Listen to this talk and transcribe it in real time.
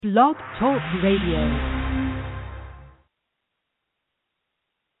Blog Talk Radio.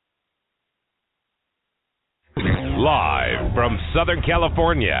 Live from Southern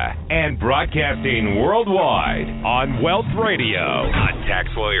California and broadcasting worldwide on Wealth Radio. A tax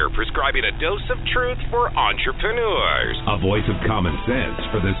lawyer prescribing a dose of truth for entrepreneurs. A voice of common sense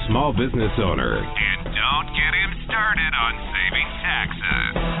for the small business owner. And don't get him started on saving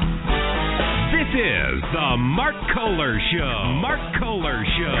taxes. This is the Mark Kohler Show. Mark Kohler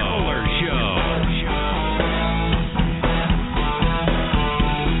Show. Kohler Show.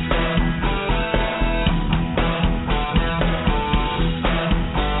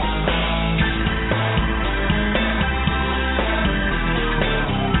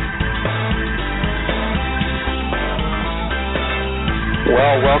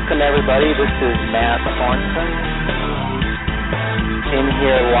 Well, welcome everybody. This is Matt Thornton in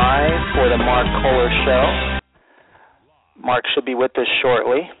here live for the Mark Kohler Show. Mark should be with us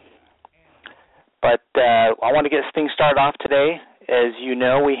shortly. But I want to get things started off today. As you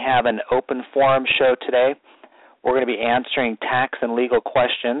know, we have an open forum show today. We're going to be answering tax and legal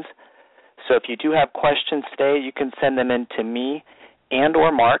questions. So if you do have questions today, you can send them in to me and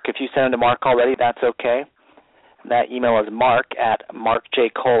or Mark. If you send them to Mark already, that's okay. That email is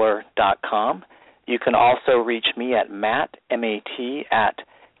mark@markjkohler.com. You can also reach me at Matt, M-A-T, at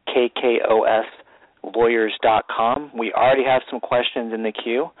KKOSlawyers.com. We already have some questions in the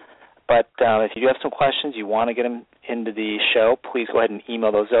queue, but if you do have some questions, you want to get them into the show, please go ahead and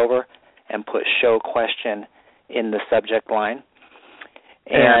email those over and put show question in the subject line.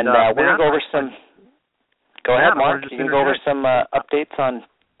 And we're going to go over some... Go ahead, Mark. You can go over some updates on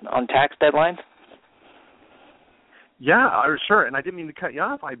tax deadlines. Yeah, sure. And I didn't mean to cut you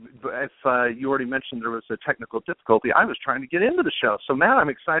off. If you already mentioned there was a technical difficulty, I was trying to get into the show. So, Matt, I'm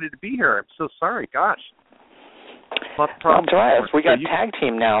excited to be here. I'm so sorry. Gosh. That's all right. We got tag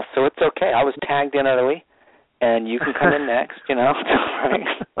team now, so it's okay. I was tagged in early, and you can come in next. It's all right.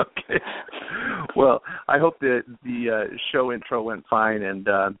 Okay. Well, I hope the show intro went fine. And,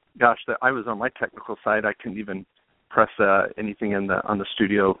 gosh, I was on my technical side. I couldn't even press anything on the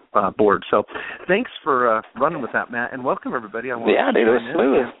studio board. So thanks for running with that, Matt, and welcome everybody. It was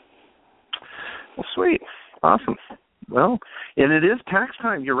smooth. Well, sweet. Awesome. Well, and it is tax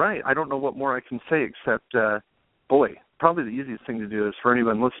time. You're right. I don't know what more I can say except, probably the easiest thing to do is for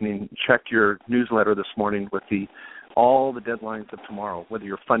anyone listening, check your newsletter this morning with all the deadlines of tomorrow, whether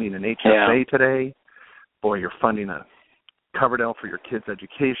you're funding an HSA today, you're funding a Coverdell for your kids'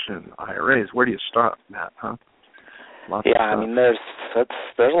 education, IRAs. Where do you start, Matt, huh? I mean, there's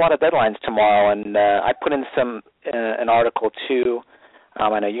a lot of deadlines tomorrow, and I put in an article too.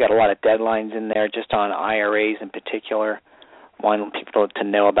 I know you got a lot of deadlines in there just on IRAs in particular. I want people to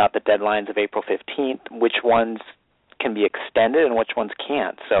know about the deadlines of April 15th, which ones can be extended and which ones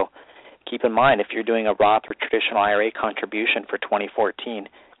can't. So keep in mind, if you're doing a Roth or traditional IRA contribution for 2014,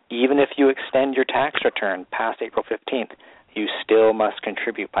 even if you extend your tax return past April 15th, you still must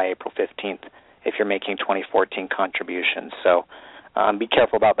contribute by April 15th. If you're making 2014 contributions. So be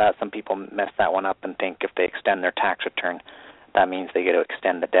careful about that. Some people mess that one up and think if they extend their tax return, that means they get to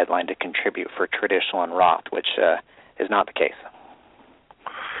extend the deadline to contribute for traditional and Roth, which is not the case.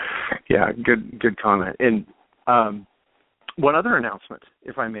 Yeah, good comment. And one other announcement,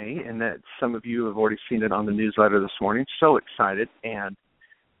 if I may, and that some of you have already seen it on the newsletter this morning. So excited. And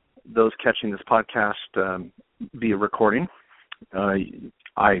those catching this podcast via recording,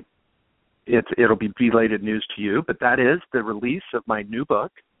 it'll be belated news to you, but that is the release of my new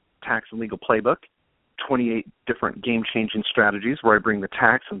book, Tax and Legal Playbook, 28 different game-changing strategies where I bring the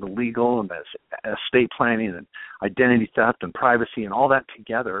tax and the legal and the estate planning and identity theft and privacy and all that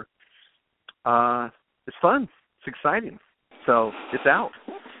together. It's fun. It's exciting. So it's out.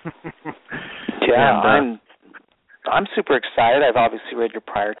 I'm super excited. I've obviously read your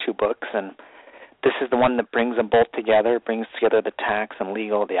prior two books, and this is the one that brings them both together. It brings together the tax and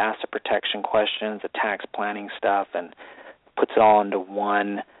legal, the asset protection questions, the tax planning stuff, and puts it all into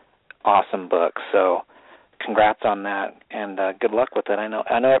one awesome book. So, congrats on that, and good luck with it. I know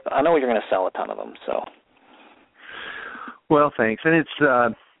you're going to sell a ton of them. So, well, thanks, and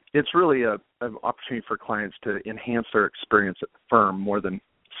it's really an opportunity for clients to enhance their experience at the firm more than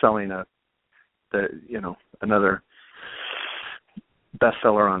selling another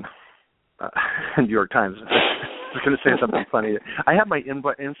bestseller on New York Times. I was going to say something funny. I have my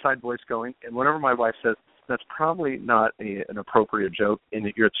inside voice going, and whenever my wife says, that's probably not an appropriate joke, and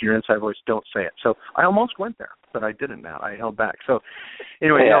it's your inside voice, don't say it. So I almost went there, but I didn't now. I held back. So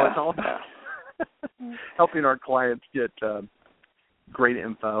anyway, it's all about helping our clients get great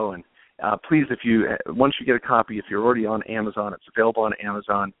info and please, once you get a copy, if you're already on Amazon, it's available on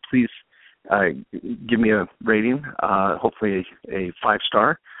Amazon. Please give me a rating, hopefully a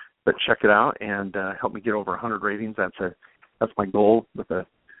 5-star. But check it out and help me get over 100 ratings. That's my goal with a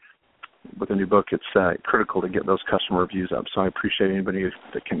new book. It's critical to get those customer reviews up. So I appreciate anybody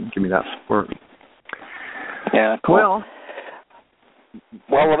that can give me that support. Yeah, cool.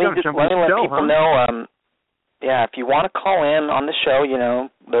 Well, let me let people know. If you want to call in on the show,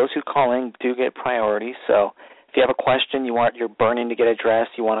 those who call in do get priority. So if you have a question, you're burning to get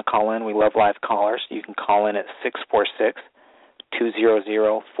addressed, you want to call in. We love live callers. You can call in at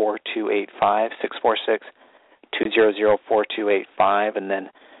 646-200-4285, 646-200-4285, and then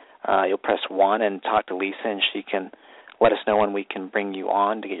you'll press 1 and talk to Lisa, and she can let us know when we can bring you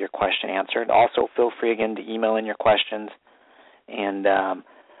on to get your question answered. Also, feel free again to email in your questions, and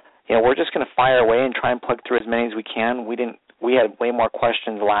we're just going to fire away and try and plug through as many as we can. We had way more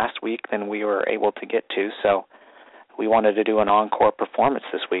questions last week than we were able to get to, so we wanted to do an encore performance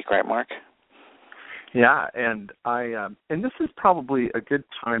this week, right, Mark? Yeah, and and this is probably a good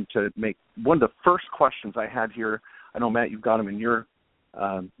time to make one of the first questions I had here. I know, Matt, you've got them in your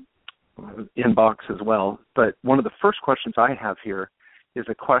inbox as well, but one of the first questions I have here is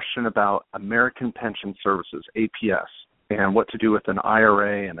a question about American Pension Services, APS, and what to do with an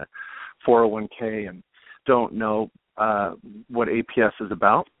IRA and a 401k, and don't know what APS is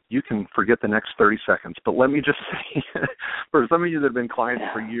about. You can forget the next 30 seconds, but let me just say, for some of you that have been clients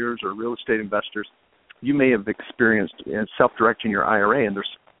for years or real estate investors, you may have experienced self-directing your IRA, and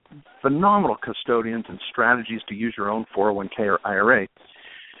there's phenomenal custodians and strategies to use your own 401k or IRA.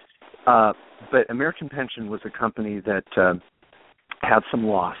 But American Pension was a company that had some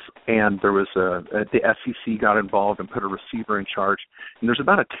loss, and there was the SEC got involved and put a receiver in charge, and there's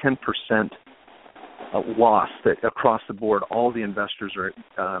about a 10% loss that across the board all the investors are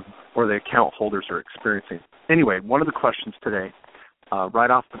or the account holders are experiencing. Anyway, one of the questions today,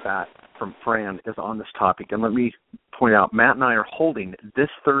 right off the bat from Fran, is on this topic, and let me point out, Matt and I are holding this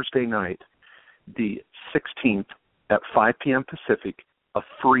Thursday night, the 16th at 5 p.m. Pacific, a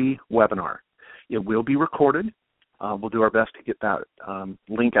free webinar. It will be recorded. We'll do our best to get that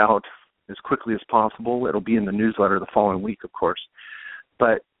link out as quickly as possible. It'll be in the newsletter the following week, of course.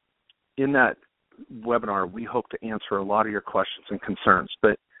 But in that webinar, we hope to answer a lot of your questions and concerns.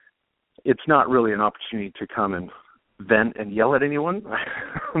 But it's not really an opportunity to come and vent and yell at anyone,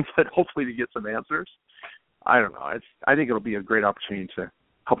 but hopefully to get some answers. I don't know. I think it'll be a great opportunity to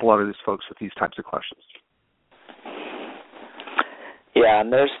help a lot of these folks with these types of questions. Yeah,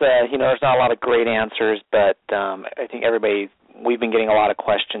 and there's not a lot of great answers, but I think we've been getting a lot of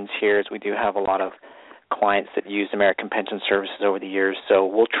questions here, as we do have a lot of clients that use American Pension Services over the years. So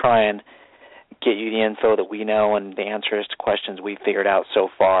we'll try and get you the info that we know and the answers to questions we've figured out so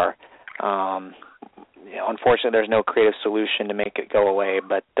far. Unfortunately, there's no creative solution to make it go away,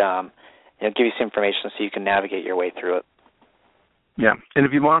 but give you some information so you can navigate your way through it. Yeah, and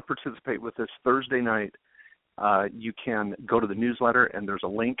if you want to participate with this Thursday night, you can go to the newsletter, and there's a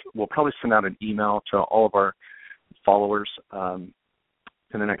link. We'll probably send out an email to all of our followers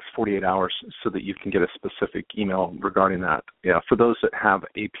in the next 48 hours so that you can get a specific email regarding that. Yeah, for those that have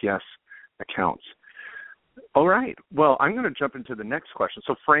APS accounts. All right. Well, I'm going to jump into the next question.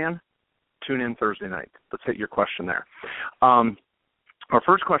 So, Fran, tune in Thursday night. Let's hit your question there. Our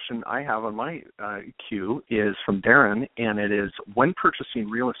first question I have on my queue is from Darren, and it is, when purchasing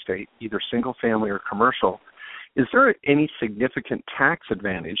real estate, either single family or commercial, is there any significant tax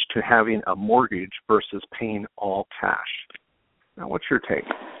advantage to having a mortgage versus paying all cash? Now, what's your take?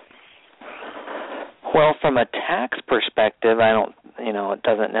 Well, from a tax perspective, it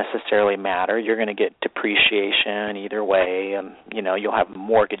doesn't necessarily matter. You're going to get depreciation either way. You'll have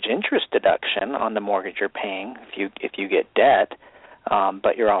mortgage interest deduction on the mortgage you're paying if you get debt,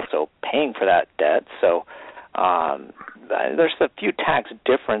 but you're also paying for that debt. So there's a few tax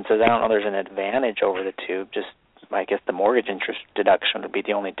differences. I don't know there's an advantage over the two. Just, I guess, the mortgage interest deduction would be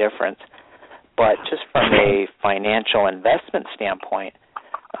the only difference. But just from a financial investment standpoint,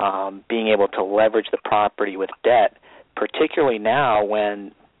 being able to leverage the property with debt, particularly now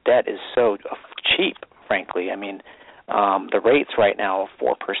when debt is so cheap, frankly. I mean, the rates right now of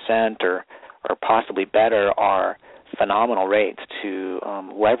 4% or possibly better are phenomenal rates to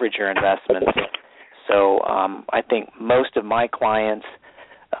leverage your investments. So I think most of my clients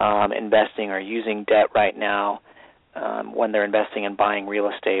investing are using debt right now when they're investing in buying real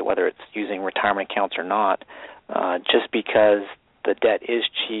estate, whether it's using retirement accounts or not, just because the debt is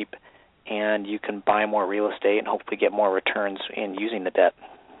cheap and you can buy more real estate and hopefully get more returns in using the debt.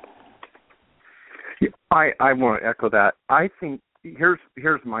 I want to echo that. I think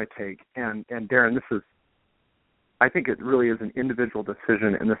here's my take, and Darren, I think it really is an individual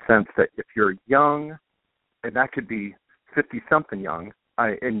decision in the sense that if you're young, and that could be 50-something young,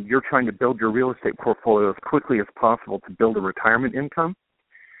 and you're trying to build your real estate portfolio as quickly as possible to build a retirement income,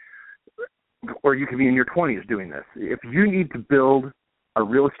 or you could be in your 20s doing this. If you need to build a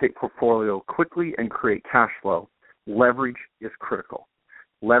real estate portfolio quickly and create cash flow, leverage is critical.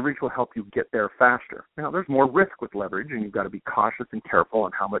 Leverage will help you get there faster. Now, there's more risk with leverage, and you've got to be cautious and careful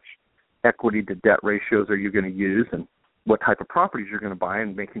on how much equity to debt ratios are you going to use and what type of properties you're going to buy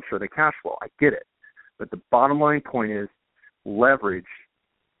and making sure they cash flow. I get it. But the bottom line point is leverage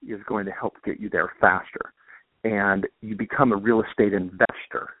is going to help get you there faster. And you become a real estate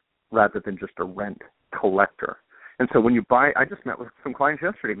investor rather than just a rent collector. And so when you buy, I just met with some clients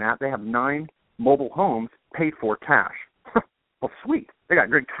yesterday, Matt, they have 9 mobile homes paid for cash. Well, sweet. They got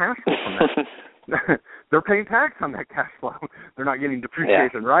great cash flow from that. They're paying tax on that cash flow. They're not getting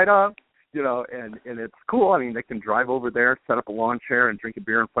depreciation write-off, and it's cool. I mean, they can drive over there, set up a lawn chair, and drink a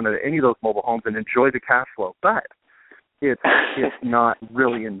beer in front of any of those mobile homes and enjoy the cash flow. But it's not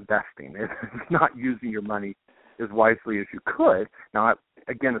really investing. It's not using your money as wisely as you could. Now,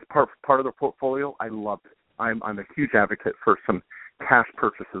 again, as part of the portfolio, I love it. I'm a huge advocate for some cash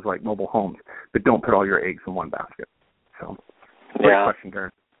purchases like mobile homes, but don't put all your eggs in one basket. So, great question,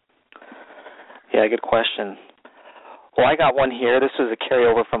 Darren. Yeah, good question. Well, I got one here. This was a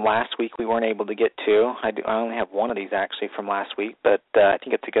carryover from last week we weren't able to get to. I only have one of these actually from last week, but I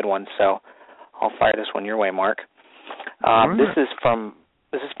think it's a good one, so I'll fire this one your way, Mark. This is from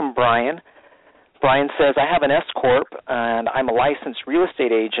Brian. Brian says, I have an S Corp, and I'm a licensed real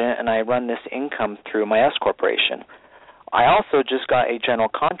estate agent, and I run this income through my S Corporation. I also just got a general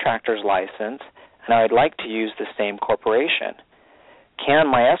contractor's license, and I would like to use the same corporation. Can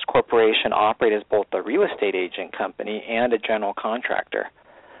my S Corporation operate as both a real estate agent company and a general contractor?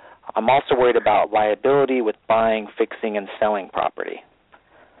 I'm also worried about liability with buying, fixing, and selling property.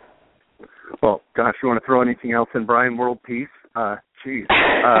 Well, gosh, you want to throw anything else in, Brian? World peace? Geez.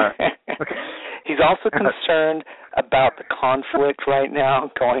 Okay. He's also concerned about the conflict right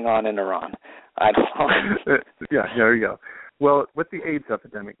now going on in Iran. I don't know. Yeah, there you go. Well, with the AIDS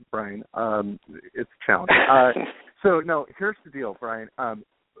epidemic, Brian, it's challenging. So, no, here's the deal, Brian.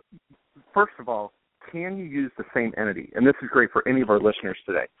 First of all, can you use the same entity? And this is great for any of our listeners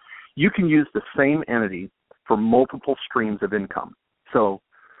today. You can use the same entity for multiple streams of income. So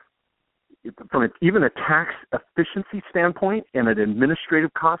from even a tax efficiency standpoint and an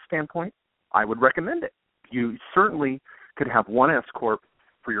administrative cost standpoint, I would recommend it. You certainly could have one S Corp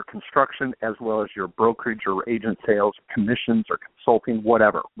for your construction as well as your brokerage or agent sales, commissions or consulting,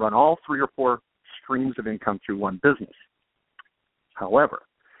 whatever. Run all 3 or 4 streams of income through one business. However,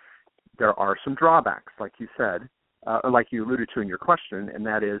 there are some drawbacks, like you said, like you alluded to in your question, and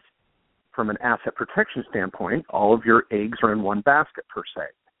that is from an asset protection standpoint, all of your eggs are in one basket per se,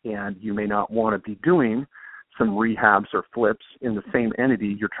 and you may not want to be doing some rehabs or flips in the same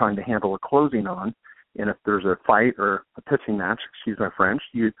entity you're trying to handle a closing on. And if there's a fight or a pissing match, excuse my French,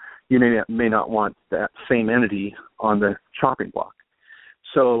 you may not want that same entity on the chopping block.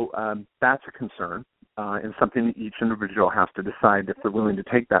 So that's a concern and something that each individual has to decide if they're willing to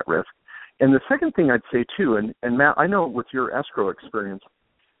take that risk. And the second thing I'd say, too, and Matt, I know with your escrow experience,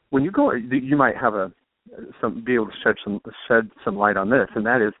 when you go, you might have be able to shed some light on this, and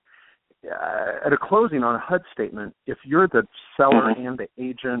that is, at a closing on a HUD statement, if you're the seller and the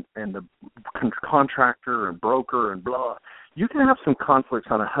agent and the contractor and broker and blah, you can have some conflicts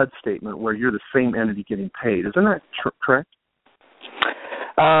on a HUD statement where you're the same entity getting paid. Isn't that correct?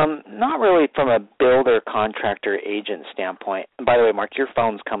 Not really from a builder, contractor, agent standpoint. And by the way, Mark, your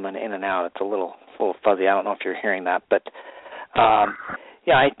phone's coming in and out. It's a little fuzzy. I don't know if you're hearing that, but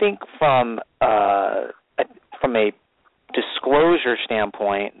yeah, I think from a disclosure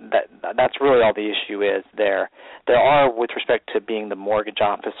standpoint, that's really all the issue is there. There are, with respect to being the mortgage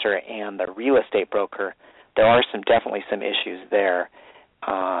officer and the real estate broker, there are definitely some issues there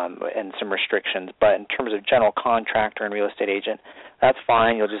and some restrictions. But in terms of general contractor and real estate agent, that's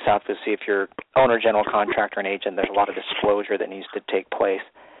fine. You'll just have to see if you're owner, general contractor, and agent. There's a lot of disclosure that needs to take place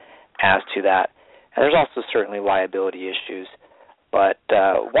as to that. And there's also certainly liability issues. But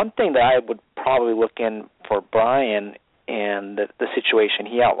one thing that I would probably look in for Brian and the situation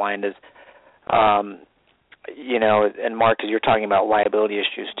he outlined is, and Mark, as you're talking about liability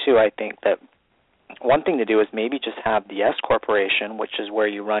issues too, I think that one thing to do is maybe just have the S Corporation, which is where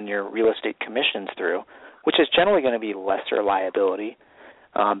you run your real estate commissions through, which is generally going to be lesser liability,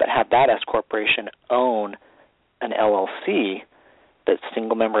 but have that S Corporation own an LLC, that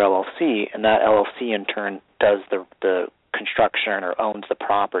single-member LLC, and that LLC in turn does the construction or owns the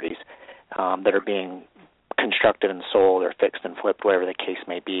properties that are being constructed and sold or fixed and flipped, whatever the case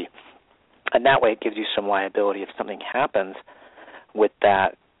may be. And that way it gives you some liability if something happens with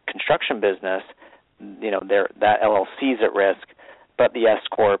that construction business. That LLC is at risk, but the S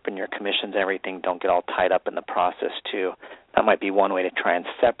Corp and your commissions and everything don't get all tied up in the process too. That might be one way to try and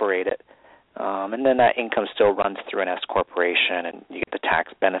separate it. And then that income still runs through an S Corporation, and you get the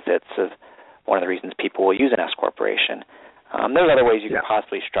tax benefits of one of the reasons people will use an S Corporation. There's other ways you can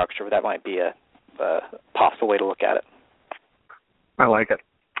possibly structure, but that might be a possible way to look at it. I like it.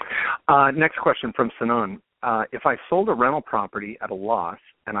 Next question from Sanan. If I sold a rental property at a loss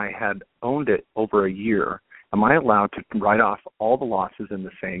and I had owned it over a year, am I allowed to write off all the losses in the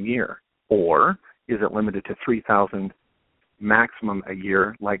same year? Or is it limited to $3,000 maximum a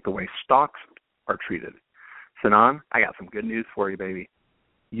year like the way stocks are treated? Sanan, I got some good news for you, baby.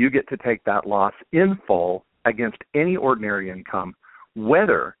 You get to take that loss in full against any ordinary income,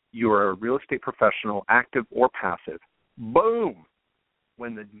 whether you are a real estate professional, active or passive. Boom!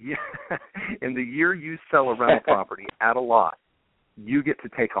 In the year you sell a rental property at a loss, you get to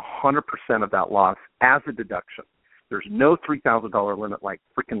take 100% of that loss as a deduction. There's no $3,000 limit like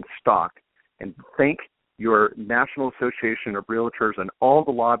freaking stock. And thank your National Association of Realtors and all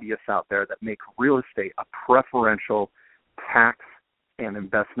the lobbyists out there that make real estate a preferential tax and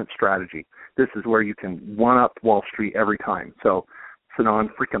investment strategy. This is where you can one-up Wall Street every time. So, Sanan,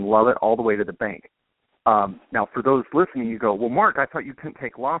 freaking love it all the way to the bank. Now, for those listening, you go, well, Mark, I thought you couldn't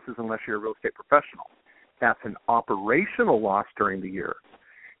take losses unless you're a real estate professional. That's an operational loss during the year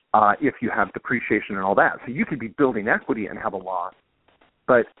if you have depreciation and all that. So you could be building equity and have a loss,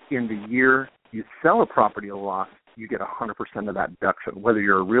 but in the year you sell a property at a loss, you get 100% of that deduction, whether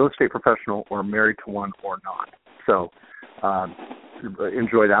you're a real estate professional or married to one or not. So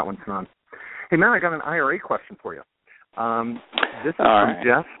enjoy that one, Sanan. Hey, man, I got an IRA question for you. This is from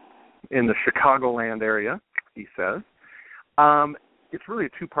Jeff in the Chicagoland area, he says. It's really a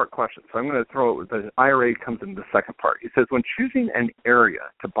two-part question, so I'm going to throw it. The IRA comes in the second part. He says, when choosing an area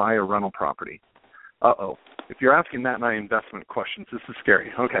to buy a rental property, if you're asking Matt and I investment questions, this is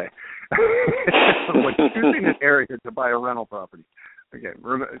scary. Okay. When choosing an area to buy a rental property, okay,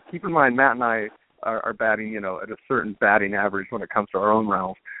 keep in mind Matt and I are batting, at a certain batting average when it comes to our own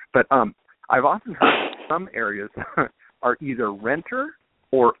rentals. But I've often heard some areas are either renter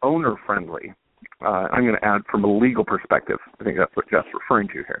or owner-friendly. I'm going to add from a legal perspective. I think that's what Jeff's referring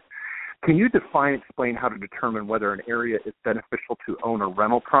to here. Can you explain how to determine whether an area is beneficial to own a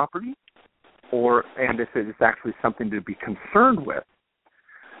rental property and if it is actually something to be concerned with?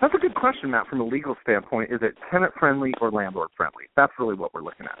 That's a good question, Matt, from a legal standpoint. Is it tenant-friendly or landlord-friendly? That's really what we're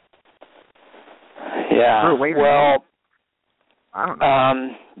looking at. Yeah, well, I don't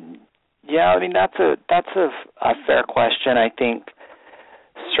know. Yeah, I mean, that's a fair question. I think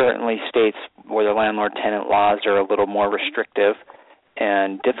certainly states where the landlord-tenant laws are a little more restrictive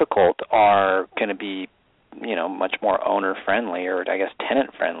and difficult are going to be, much more owner-friendly, or I guess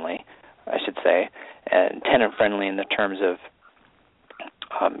tenant-friendly, I should say, and tenant-friendly in the terms of,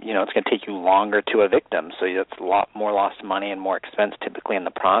 it's going to take you longer to evict them, so that's a lot more lost money and more expense typically in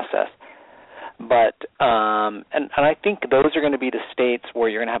the process. But and I think those are going to be the states where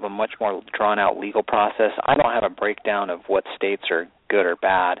you're going to have a much more drawn-out legal process. I don't have a breakdown of what states are good or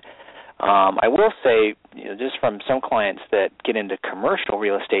bad. I will say, just from some clients that get into commercial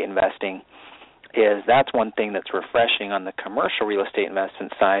real estate investing, is that's one thing that's refreshing on the commercial real estate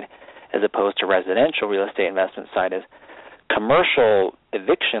investment side as opposed to residential real estate investment side is commercial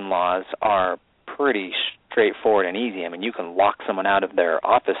eviction laws are pretty straightforward and easy. I mean, you can lock someone out of their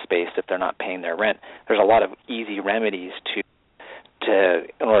office space if they're not paying their rent. There's a lot of easy remedies in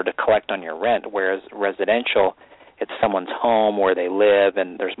order to collect on your rent, whereas residential, it's someone's home where they live,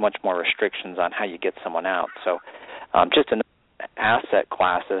 and there's much more restrictions on how you get someone out. So just in asset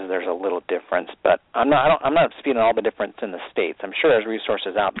classes, there's a little difference, but I'm not speaking all the difference in the states. I'm sure there's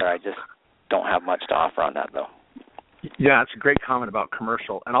resources out there. I just don't have much to offer on that, though. Yeah, it's a great comment about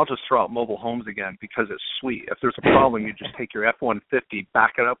commercial, and I'll just throw out mobile homes again because it's sweet. If there's a problem, you just take your F-150,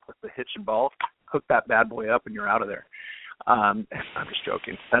 back it up with the hitch and ball, hook that bad boy up, and you're out of there. I'm just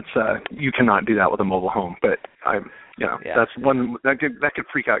joking. That's you cannot do that with a mobile home, but that's one that could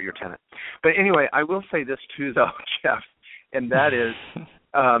freak out your tenant. But anyway, I will say this too, though, Jeff, and that is,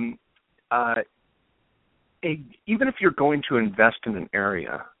 even if you're going to invest in an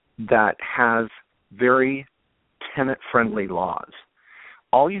area that has very tenant-friendly laws,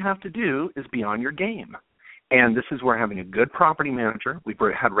 all you have to do is be on your game. And this is where having a good property manager, we've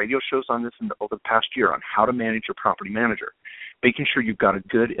had radio shows on this over the past year on how to manage your property manager. making sure you've got a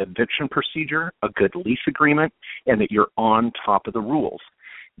good eviction procedure, a good lease agreement, and that you're on top of the rules.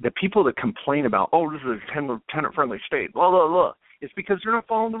 The people that complain about, oh, this is a tenant-friendly state, blah, blah, blah, it's because they're not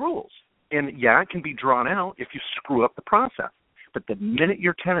following the rules. And, yeah, it can be drawn out if you screw up the process. But the minute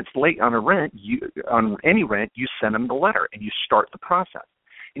your tenant's late on on any rent, you send them the letter and you start the process.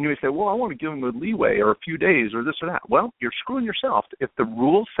 And you may say, well, I want to give them a leeway or a few days or this or that. Well, you're screwing yourself. If the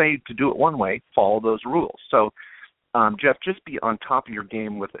rules say to do it one way, follow those rules. So, Jeff, just be on top of your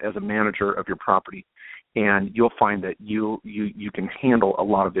game as a manager of your property, and you'll find that you can handle a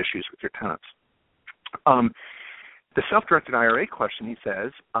lot of issues with your tenants. The self-directed IRA question, he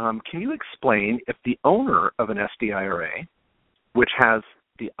says, can you explain if the owner of an SD IRA, which has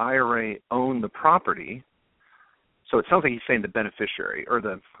the IRA own the property, so it sounds like he's saying the beneficiary, or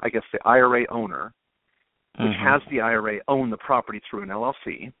the IRA owner, which has the IRA own the property through an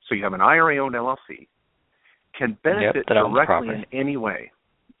LLC, so you have an IRA-owned LLC, can benefit directly in any way.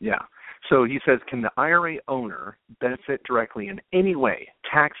 Yeah. So he says, can the IRA owner benefit directly in any way,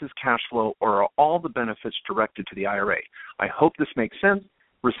 taxes, cash flow, or are all the benefits directed to the IRA? I hope this makes sense.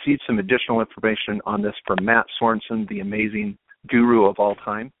 Received some additional information on this from Matt Sorensen, the amazing guru of all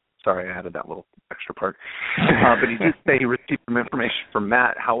time. Sorry, I added that little extra part. But he did say he received some information from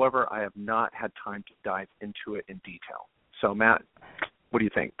Matt. However, I have not had time to dive into it in detail. So, Matt, what do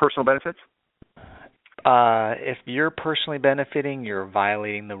you think? Personal benefits? If you're personally benefiting, you're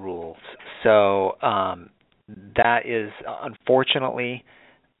violating the rules. So that is, unfortunately,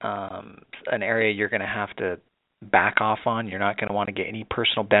 an area you're going to have to back off on. You're not going to want to get any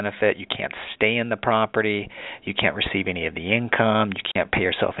personal benefit. You can't stay in the property. You can't receive any of the income. You can't pay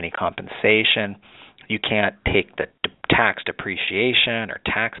yourself any compensation. You can't take the tax depreciation or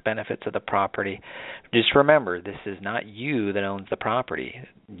tax benefits of the property. Just remember, this is not you that owns the property.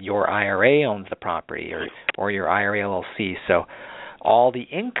 Your IRA owns the property, or your IRA LLC. So all the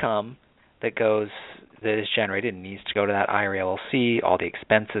income that is generated needs to go to that IRA LLC. All the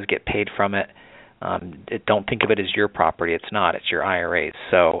expenses get paid from it. Don't think of it as your property. It's not. It's your IRA's.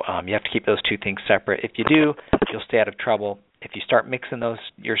 So you have to keep those two things separate. If you do, you'll stay out of trouble. If you start mixing those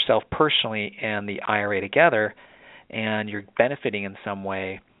yourself personally and the IRA together, and you're benefiting in some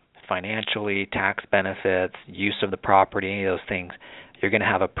way, financially, tax benefits, use of the property, any of those things, you're going to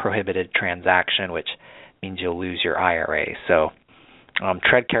have a prohibited transaction, which means you'll lose your IRA. So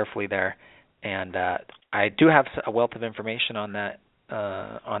tread carefully there. And I do have a wealth of information on that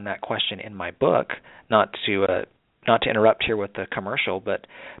question in my book. Not to interrupt here with the commercial, but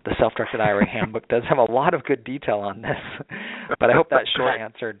the Self-Directed IRA Handbook does have a lot of good detail on this. But I hope that short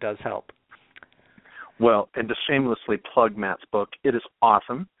answer does help. Well, and to shamelessly plug Matt's book, it is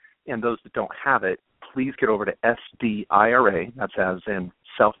awesome. And those that don't have it, please get over to SDIRA, that's as in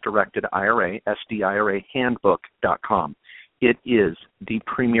Self-Directed IRA, SDIRAhandbook.com. It is the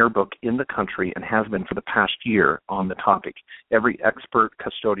premier book in the country and has been for the past year on the topic. Every expert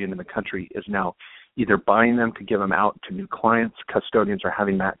custodian in the country is now either buying them to give them out to new clients. Custodians are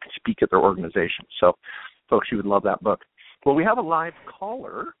having Matt speak at their organization. So, folks, you would love that book. Well, we have a live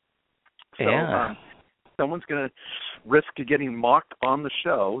caller. So, yeah. Someone's going to risk getting mocked on the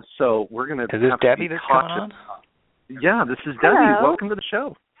show, so we're going to Is this Debbie that's coming on? Yeah, this is Debbie. Hello. Welcome to the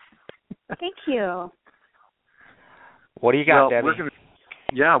show. Thank you. What do you got, Debbie?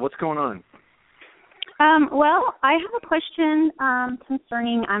 What's going on? Well, I have a question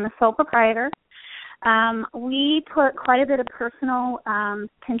concerning, I'm a sole proprietor. We put quite a bit of personal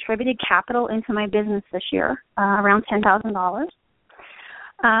contributed capital into my business this year, around $10,000.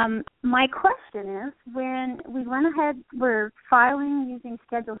 My question is, when we went ahead, we're filing using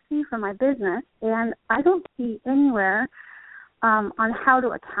Schedule C for my business, and I don't see anywhere on how to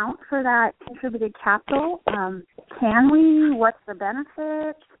account for that contributed capital. Can we? What's the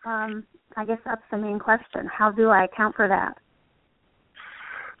benefit? I guess that's the main question. How do I account for that?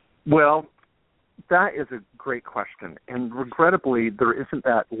 Well, that is a great question, and regrettably, there isn't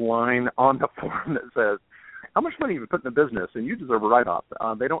that line on the form that says, how much money have you put in the business, and you deserve a write-off.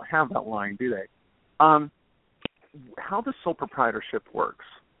 They don't have that line, do they? How the sole proprietorship works,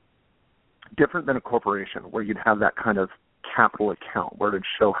 different than a corporation where you'd have that kind of capital account where it'd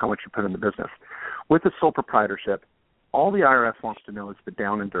show how much you put in the business. With the sole proprietorship, all the IRS wants to know is the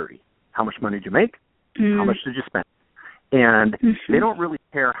down and dirty. How much money did you make? Mm-hmm. How much did you spend? And they don't really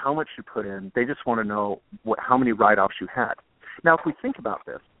care how much you put in. They just want to know how many write-offs you had. Now, if we think about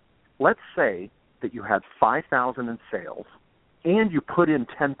this, let's say that you had $5,000 in sales and you put in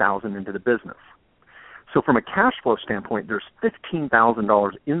 $10,000 into the business. So from a cash flow standpoint, there's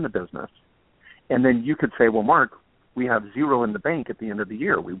 $15,000 in the business. And then you could say, well, Mark, we have zero in the bank at the end of the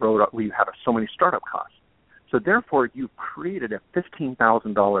year. We had so many startup costs. So therefore, you've created a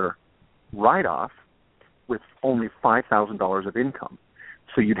 $15,000 write-off with only $5,000 of income.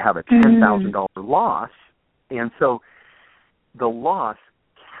 So you'd have a $10,000 loss, and so the loss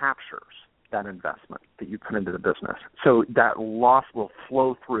captures that investment that you put into the business. So that loss will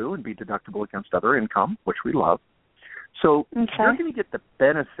flow through and be deductible against other income, which we love. So you're going to get the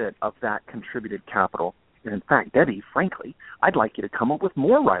benefit of that contributed capital. And in fact, Debbie, frankly, I'd like you to come up with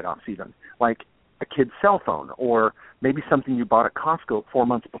more write-offs even, like a kid's cell phone or maybe something you bought at Costco 4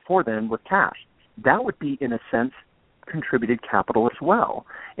 months before then with cash. That would be, in a sense, contributed capital as well.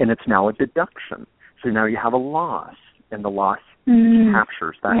 And it's now a deduction. So now you have a loss, and the loss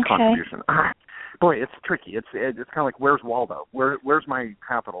captures that contribution. Boy, it's tricky. It's kind of like, where's Waldo? Where's my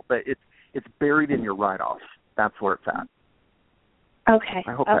capital? But it's buried in your write-offs. That's where it's at. Okay.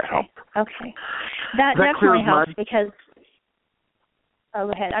 I hope that helps. Okay. That definitely helps because. Oh,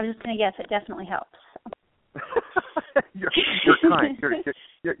 go ahead. I was just going to guess it definitely helps. You're kind.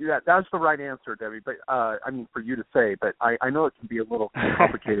 That's the right answer, Debbie. But I mean, for you to say. But I know it can be a little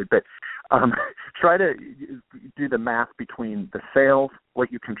complicated. But try to do the math between the sales,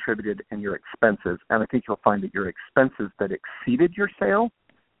 what you contributed, and your expenses. And I think you'll find that your expenses that exceeded your sale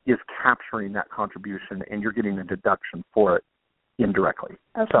is capturing that contribution, and you're getting a deduction for it indirectly.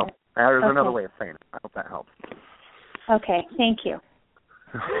 Okay. So there's another way of saying it. I hope that helps. Okay. Thank you.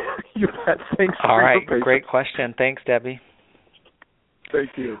 You bet. Thanks. All right. Great question. Thanks, Debbie.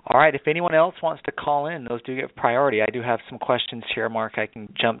 Thank you. All right. If anyone else wants to call in, those do get priority. I do have some questions here, Mark, I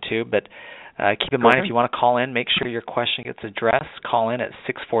can jump to, but keep in mind, if you want to call in, make sure your question gets addressed. Call in at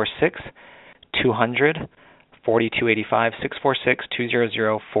 646-200-4285,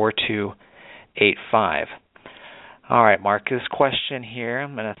 646-200-4285. All right, Mark, this question here,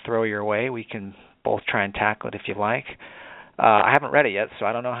 I'm going to throw your way. We can both try and tackle it if you like. I haven't read it yet, so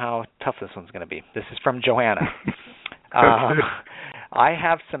I don't know how tough this one's going to be. This is from Joanna. I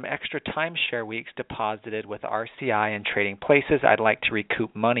have some extra timeshare weeks deposited with RCI and Trading Places I'd like to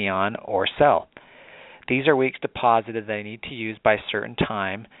recoup money on or sell. These are weeks deposited that I need to use by a certain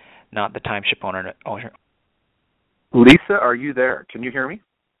time, not the timeship owner. Lisa, are you there? Can you hear me?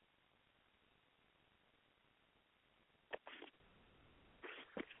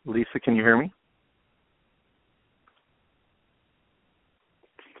 Lisa, can you hear me?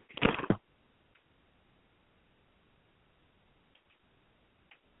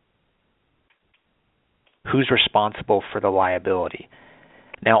 Who's responsible for the liability?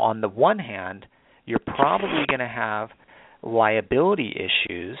 Now, on the one hand, you're probably going to have liability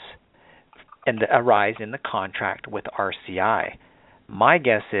issues and arise in the contract with RCI. My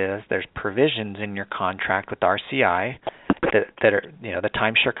guess is there's provisions in your contract with RCI that are, the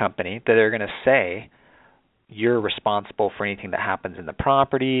timeshare company, that are going to say you're responsible for anything that happens in the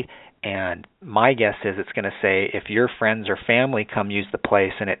property. And my guess is it's going to say if your friends or family come use the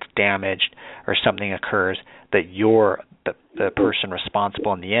place and it's damaged or something occurs, that you're the person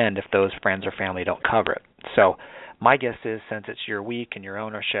responsible in the end if those friends or family don't cover it. So my guess is, since it's your week and your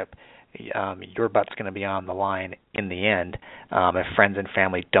ownership, your butt's going to be on the line in the end if friends and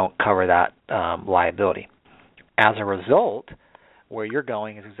family don't cover that liability. As a result, where you're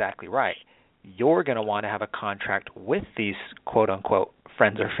going is exactly right. You're going to want to have a contract with these quote-unquote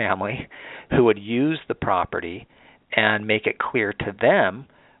friends or family who would use the property and make it clear to them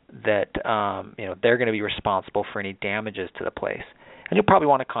that they're going to be responsible for any damages to the place. And you'll probably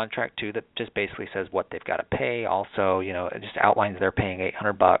want a contract too that just basically says what they've got to pay. Also, it just outlines they're paying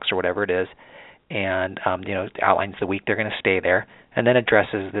 $800 or whatever it is, and outlines the week they're going to stay there, and then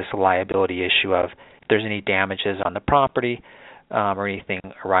addresses this liability issue of if there's any damages on the property or anything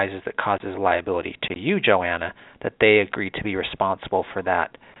arises that causes liability to you, Joanna, that they agree to be responsible for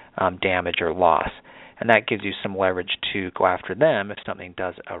that damage or loss. And that gives you some leverage to go after them if something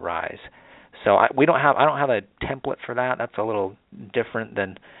does arise. So I don't have a template for that. That's a little different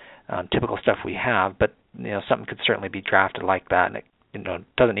than typical stuff we have, but something could certainly be drafted like that, and it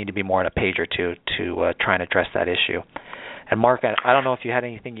doesn't need to be more than a page or two to try and address that issue. And Mark, I don't know if you had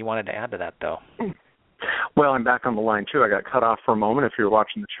anything you wanted to add to that, though. Well, I'm back on the line, too. I got cut off for a moment if you're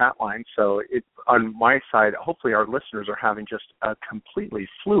watching the chat line. So on my side, hopefully our listeners are having just a completely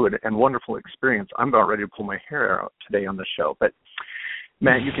fluid and wonderful experience. I'm about ready to pull my hair out today on the show. But,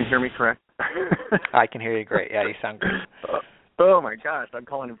 Matt, you can hear me, correct? I can hear you great. Yeah, you sound great. Oh, my gosh. I'm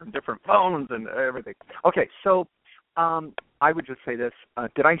calling in from different phones and everything. Okay, so I would just say this.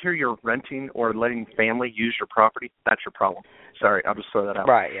 Did I hear you're renting or letting family use your property? That's your problem. Sorry, I'll just throw that out.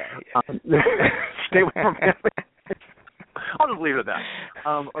 Right, yeah. Stay away from family. I'll just leave it at that.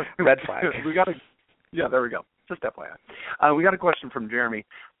 Red flag. Yeah, there we go. Just FYI. We got a question from Jeremy.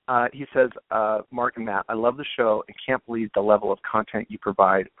 He says, Mark and Matt, I love the show and can't believe the level of content you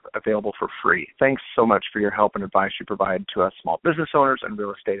provide available for free. Thanks so much for your help and advice you provide to us small business owners and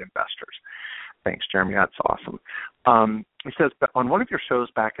real estate investors. Thanks, Jeremy. That's awesome. He says, on one of your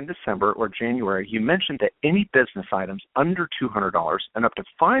shows back in December or January, you mentioned that any business items under $200 and up to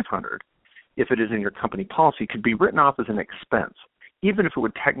 $500, if it is in your company policy, could be written off as an expense, even if it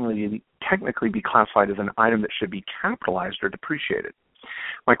would technically be classified as an item that should be capitalized or depreciated.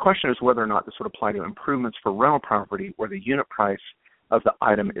 My question is whether or not this would apply to improvements for rental property where the unit price of the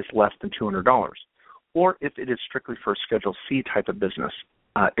item is less than $200, or if it is strictly for a Schedule C type of business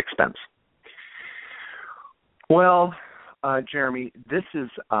expense. Well, Jeremy, this is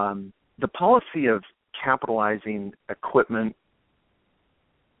the policy of capitalizing equipment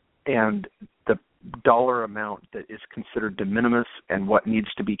and the dollar amount that is considered de minimis and what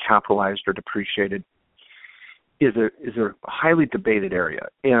needs to be capitalized or depreciated is a highly debated area,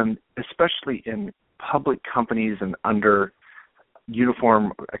 and especially in public companies and under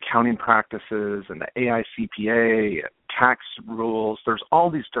uniform accounting practices and the AICPA, tax rules. There's all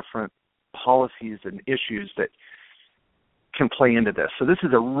these different policies and issues that can play into this. So this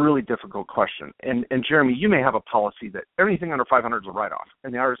is a really difficult question. And Jeremy, you may have a policy that everything under 500 is a write-off,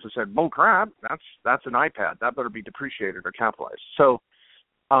 and the IRS has said, "Oh crap, that's an iPad. That better be depreciated or capitalized." So,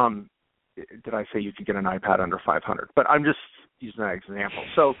 did I say you could get an iPad under 500? But I'm just using that example.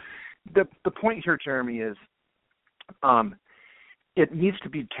 So, the point here, Jeremy, is it needs to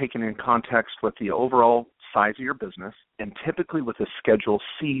be taken in context with the overall size of your business, and typically with a Schedule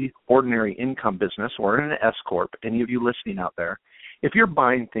C ordinary income business or in an S Corp, any of you listening out there, if you're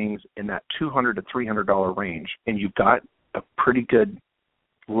buying things in that $200 to $300 range and you've got a pretty good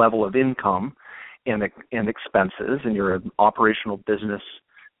level of income and expenses, and you're an operational business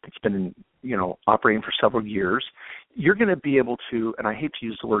that's been operating for several years, you're going to be able to, and I hate to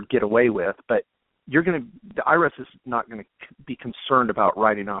use the word get away with, but the IRS is not going to be concerned about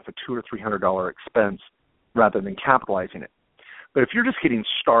writing off a $200 or $300 expense rather than capitalizing it. But if you're just getting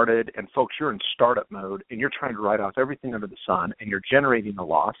started, and folks, you're in startup mode, and you're trying to write off everything under the sun, and you're generating a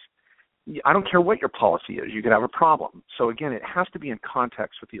loss, I don't care what your policy is, you could have a problem. So again, it has to be in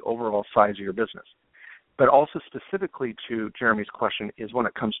context with the overall size of your business. But also specifically to Jeremy's question is when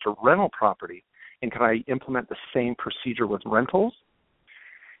it comes to rental property, and can I implement the same procedure with rentals?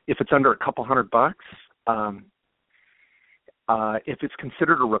 If it's under a couple $100, if it's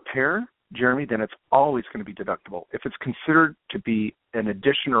considered a repair, Jeremy, then it's always going to be deductible. If it's considered to be an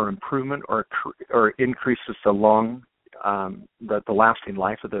addition or improvement or increases the lasting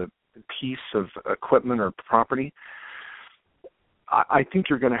life of the piece of equipment or property, I think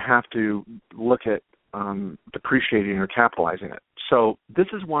you're going to have to look at depreciating or capitalizing it. So this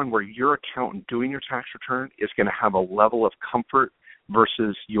is one where your accountant doing your tax return is going to have a level of comfort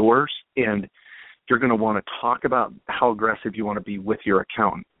versus yours, and you're going to want to talk about how aggressive you want to be with your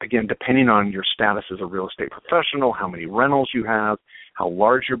accountant. Again, depending on your status as a real estate professional, how many rentals you have, how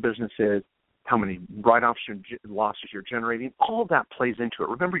large your business is, how many write-offs and losses you're generating, all of that plays into it.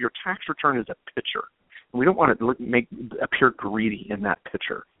 Remember, your tax return is a picture. We don't want to appear greedy in that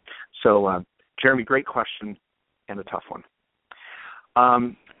picture. So, Jeremy, great question and a tough one.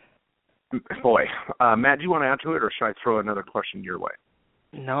 Matt, do you want to add to it, or should I throw another question your way?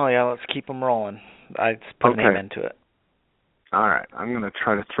 No, yeah, let's keep them rolling. I just put a name into it. All right, I'm going to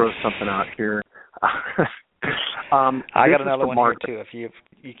try to throw something out here. I got another one here too. If you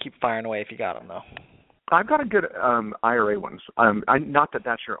keep firing away, if you got them though. I've got a good IRA ones. Not that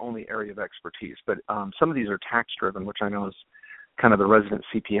that's your only area of expertise, but some of these are tax driven, which I know is kind of the resident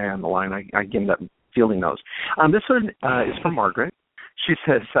CPA on the line. I end up fielding those. This one is from Margaret. She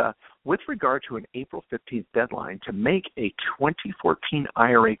says, with regard to an April 15th deadline to make a 2014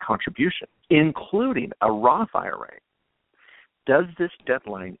 IRA contribution, including a Roth IRA, does this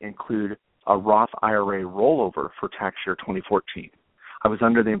deadline include a Roth IRA rollover for tax year 2014? I was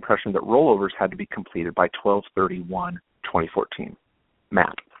under the impression that rollovers had to be completed by 12/31/2014.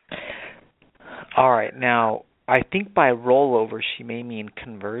 Matt. All right. Now, I think by rollover she may mean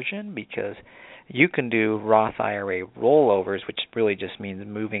conversion, because you can do Roth IRA rollovers, which really just means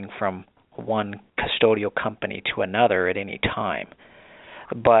moving from one custodial company to another at any time.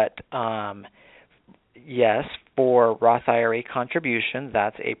 But yes, for Roth IRA contributions,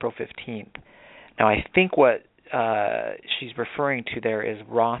 that's April 15th. Now, I think what she's referring to there is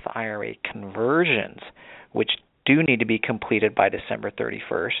Roth IRA conversions, which do need to be completed by December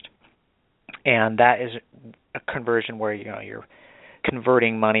 31st. And that is a conversion where you're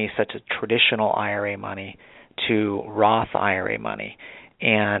converting money such as traditional IRA money to Roth IRA money.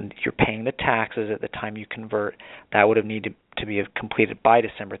 and you're paying the taxes at the time you convert, that would have needed to be completed by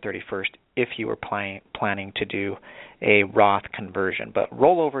December 31st if you were planning to do a Roth conversion. But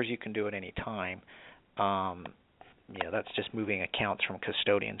rollovers, you can do at any time. That's just moving accounts from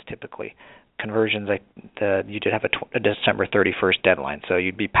custodians typically. Conversions, you did have a December 31st deadline, so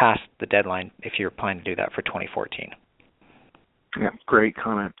you'd be past the deadline if you were planning to do that for 2014. Yeah, great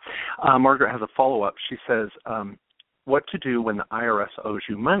comment. Margaret has a follow-up. She says, what to do when the IRS owes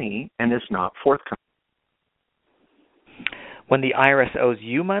you money and is not forthcoming? When the IRS owes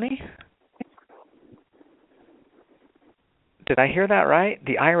you money? Did I hear that right?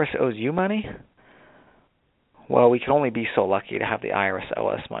 The IRS owes you money? Well, we can only be so lucky to have the IRS owe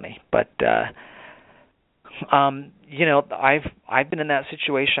us money. But, I've been in that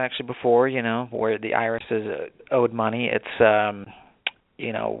situation actually before, where the IRS is owed money. It's,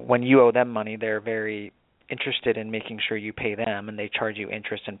 when you owe them money, they're very interested in making sure you pay them, and they charge you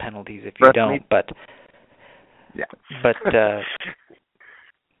interest and penalties if you don't. But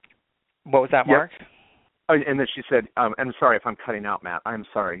what was that, Mark? Yep. Oh, and then she said, I'm sorry if I'm cutting out, Matt. I'm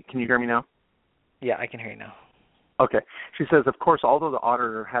sorry. Can you hear me now? Yeah, I can hear you now. Okay. She says, of course, although the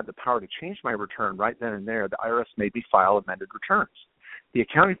auditor had the power to change my return right then and there, the IRS made me file amended returns. The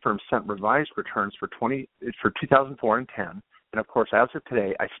accounting firm sent revised returns for 2004 and 10, and of course, as of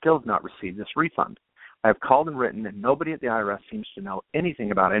today, I still have not received this refund. I have called and written, and nobody at the IRS seems to know anything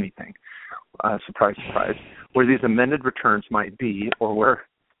about anything. Surprise, surprise. Where these amended returns might be or where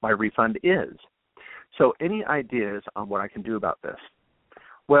my refund is. So any ideas on what I can do about this?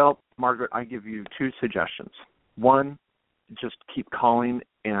 Well, Margaret, I give you two suggestions. One, just keep calling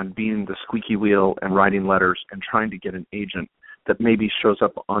and being the squeaky wheel and writing letters and trying to get an agent that maybe shows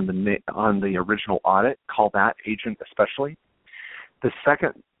up on the original audit. Call that agent especially. The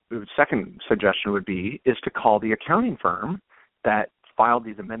second suggestion would be is to call the accounting firm that filed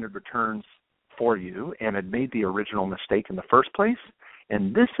these amended returns for you and had made the original mistake in the first place.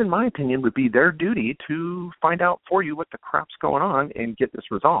 And this, in my opinion, would be their duty to find out for you what the crap's going on and get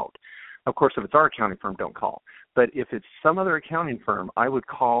this resolved. Of course, if it's our accounting firm, don't call. But if it's some other accounting firm, I would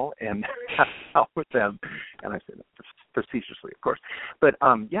call and have help with them. And I say that facetiously, of course. But,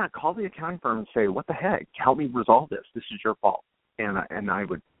 call the accounting firm and say, what the heck? Help me resolve this. This is your fault. And I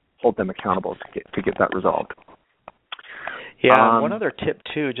would hold them accountable to get that resolved. Yeah, one other tip,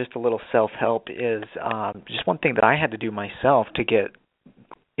 too, just a little self-help, is just one thing that I had to do myself to get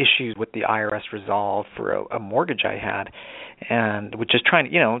issues with the IRS resolved for a mortgage I had, and which is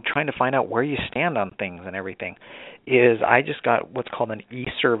trying to find out where you stand on things and everything, is I just got what's called an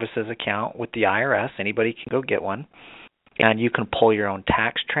e-services account with the IRS. Anybody can go get one, and you can pull your own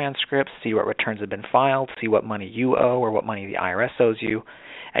tax transcripts, see what returns have been filed, see what money you owe or what money the IRS owes you,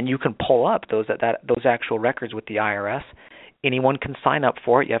 and you can pull up those actual records with the IRS. Anyone can sign up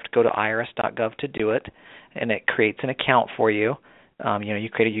for it. You have to go to irs.gov to do it, and it creates an account for you. You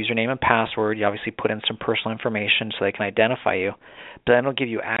create a username and password. You obviously put in some personal information so they can identify you. But then it'll give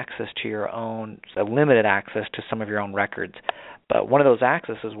you access to your own, limited access to some of your own records. But one of those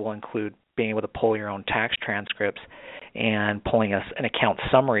accesses will include being able to pull your own tax transcripts and pulling an account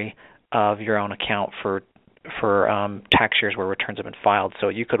summary of your own account for tax years where returns have been filed. So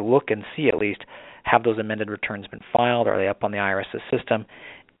you could look and see at least, have those amended returns been filed? Are they up on the IRS's system?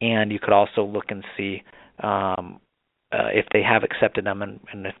 And you could also look and see if they have accepted them and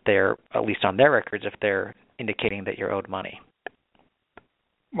if they're, at least on their records, if they're indicating that you're owed money.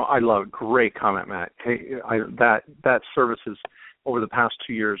 Well, I love it. Great comment, Matt. Hey, that service has, over the past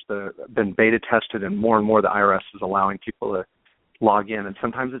 2 years, been beta tested, and more the IRS is allowing people to log in, and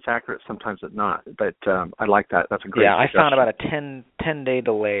sometimes it's accurate, sometimes it's not. But I like that. That's a great suggestion. I found about a 10-day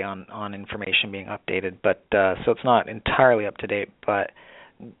delay on information being updated, but so it's not entirely up to date. But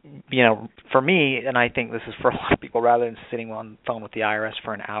for me, and I think this is for a lot of people, rather than sitting on the phone with the IRS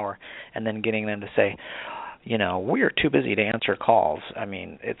for an hour and then getting them to say, we are too busy to answer calls. I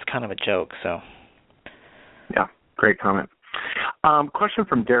mean, it's kind of a joke. So, yeah, great comment. Question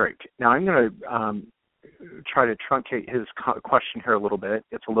from Derek. Now I'm going to try to truncate his question here a little bit.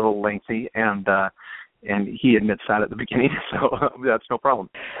 It's a little lengthy, and he admits that at the beginning, so that's no problem.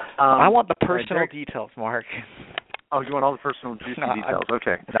 I want the personal details, Mark. Oh, you want all the personal juicy details?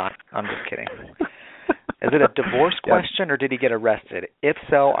 Okay. No, I'm just kidding. Is it a divorce question, or did he get arrested? If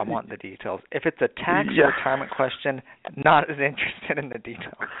so, I want the details. If it's a tax or retirement question, not as interested in the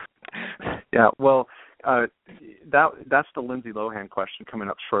details. Yeah, well, that's the Lindsay Lohan question coming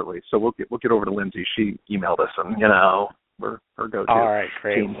up shortly. So we'll get over to Lindsay. She emailed us, and we're her go-to. All right,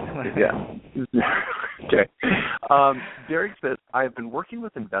 great. Yeah. Okay. Derek says, I have been working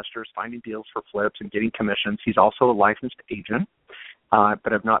with investors, finding deals for flips and getting commissions. He's also a licensed agent.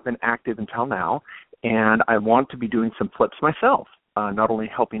 but I've not been active until now, and I want to be doing some flips myself, not only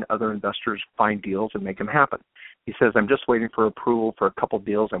helping other investors find deals and make them happen. He says, I'm just waiting for approval for a couple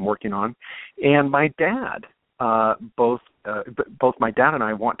deals I'm working on, and my dad, both my dad and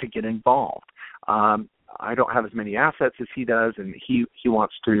I want to get involved. I don't have as many assets as he does, and he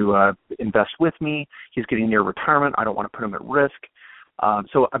wants to invest with me. He's getting near retirement. I don't want to put him at risk.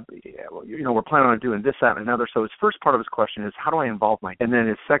 So we're planning on doing this, that, and another. So his first part of his question is, how do I involve and then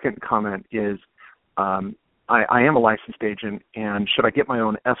his second comment is, I am a licensed agent, and should I get my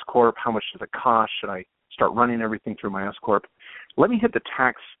own S Corp? How much does it cost? Should I start running everything through my S Corp? Let me hit the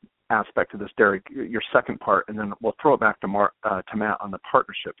tax aspect of this, Derek, your second part, and then we'll throw it back to Matt on the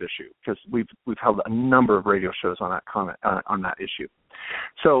partnership issue, because we've held a number of radio shows on that on that issue.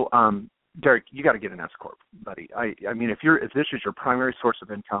 So, Derek, you got to get an S Corp, buddy. I mean, if this is your primary source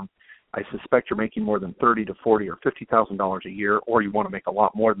of income, I suspect you're making more than $30,000 to $40,000 or $50,000 a year, or you want to make a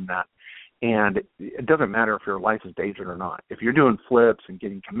lot more than that. And it doesn't matter if you're a licensed agent or not. If you're doing flips and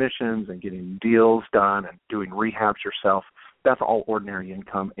getting commissions and getting deals done and doing rehabs yourself, that's all ordinary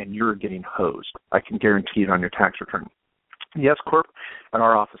income, and you're getting hosed. I can guarantee it on your tax return. The S Corp at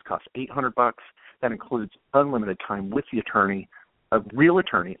our office costs $800. That includes unlimited time with the attorney, a real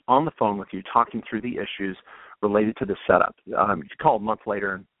attorney on the phone with you, talking through the issues related to the setup. If you call a month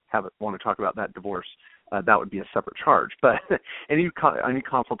later and want to talk about that divorce, that would be a separate charge. But any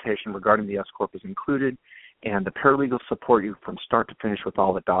consultation regarding the S Corp is included, and the paralegals support you from start to finish with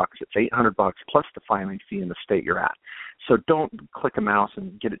all the docs. It's $800 plus the filing fee in the state you're at. So don't click a mouse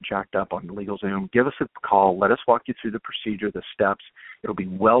and get it jacked up on LegalZoom. Give us a call. Let us walk you through the procedure, the steps. It'll be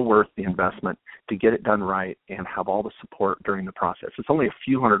well worth the investment to get it done right and have all the support during the process. It's only a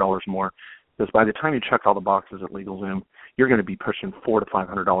few $100s more, because by the time you check all the boxes at LegalZoom, you're going to be pushing $400 to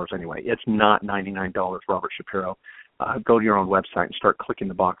 $500 anyway. It's not $99, Robert Shapiro. Go to your own website and start clicking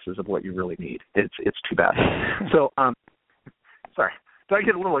the boxes of what you really need. It's too bad. So, sorry. Did I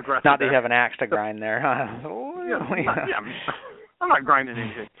get a little aggressive? Not that you have an axe to grind there, huh? I'm not grinding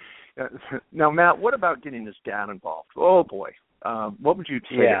anything. Now, Matt, what about getting his dad involved? Oh, boy. What would you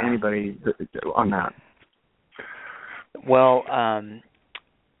say to anybody on that? Well,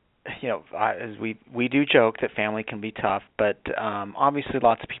 as we do joke that family can be tough, but obviously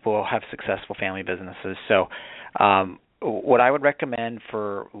lots of people have successful family businesses. So what I would recommend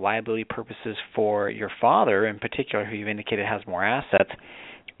for liability purposes for your father in particular, who you've indicated has more assets,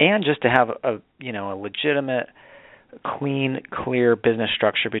 and just to have a legitimate, clean, clear business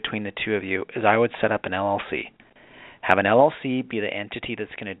structure between the two of you, is I would set up an LLC. Have an LLC be the entity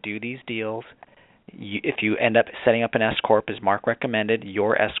that's going to do these deals. If you end up setting up an S Corp, as Mark recommended,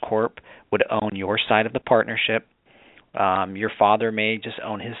 your S Corp would own your side of the partnership. Your father may just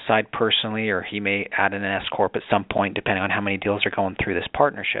own his side personally, or he may add in an S Corp at some point, depending on how many deals are going through this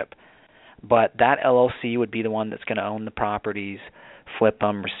partnership. But that LLC would be the one that's going to own the properties, flip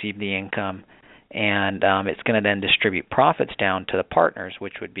them, receive the income, and it's going to then distribute profits down to the partners,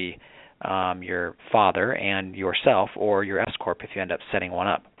 which would be your father and yourself, or your S Corp if you end up setting one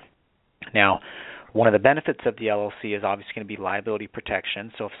up. Now, one of the benefits of the LLC is obviously going to be liability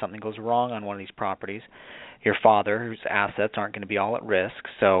protection. So if something goes wrong on one of these properties, your father's assets aren't going to be all at risk.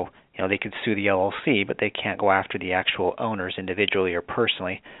 So, they could sue the LLC, but they can't go after the actual owners individually or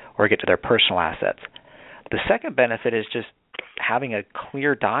personally, or get to their personal assets. The second benefit is just having a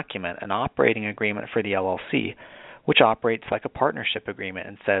clear document, an operating agreement for the LLC, which operates like a partnership agreement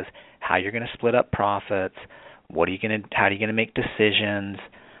and says how you're going to split up profits, how are you going to make decisions,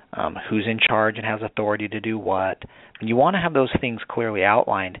 who's in charge and has authority to do what. And you want to have those things clearly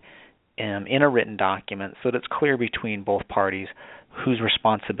outlined in a written document so that it's clear between both parties who has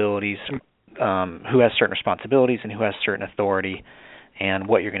certain responsibilities and who has certain authority, and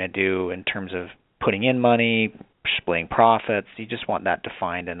what you're going to do in terms of putting in money, splitting profits. You just want that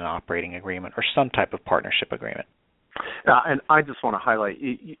defined in an operating agreement or some type of partnership agreement. And I just want to highlight,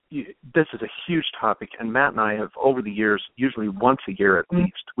 this is a huge topic, and Matt and I have, over the years, usually once a year at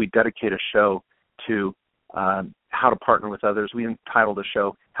least, we dedicate a show to how to partner with others. We entitled the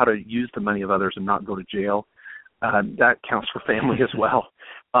show, How to Use the Money of Others and Not Go to Jail. That counts for family as well.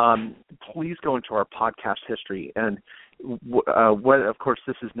 Please go into our podcast history. And, of course,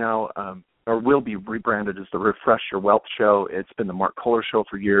 this is now or will be rebranded as the Refresh Your Wealth Show. It's been the Mark Kohler Show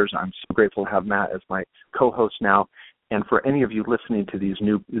for years. I'm so grateful to have Matt as my co-host now. And for any of you listening to these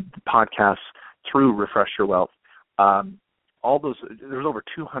new podcasts through Refresh Your Wealth, there's over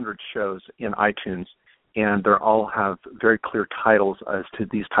 200 shows in iTunes, and they all have very clear titles as to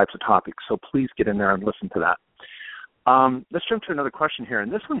these types of topics. So please get in there and listen to that. Let's jump to another question here,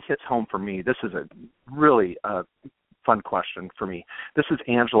 and this one hits home for me. This is a really fun question for me. This is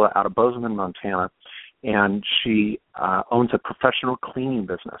Angela out of Bozeman, Montana, and she owns a professional cleaning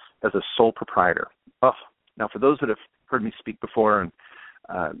business as a sole proprietor. Oh, now for those that have heard me speak before and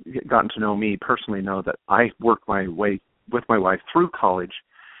gotten to know me personally know that I worked my way with my wife through college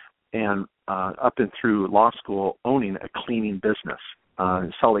and up and through law school owning a cleaning business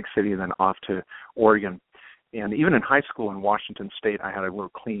in Salt Lake City and then off to Oregon. And even in high school in Washington State, I had a little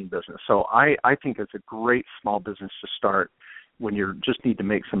cleaning business. So I think it's a great small business to start when you just need to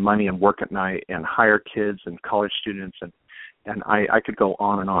make some money and work at night and hire kids and college students. And I could go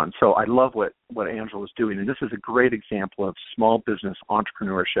on and on. So I love what Angela is doing. And this is a great example of small business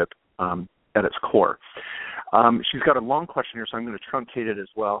entrepreneurship at its core. She's got a long question here, so I'm going to truncate it as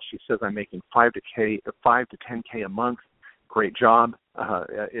well. She says, I'm making 5 to 10K a month. Great job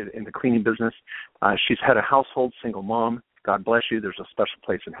in the cleaning business. She's had a household, single mom. God bless you. There's a special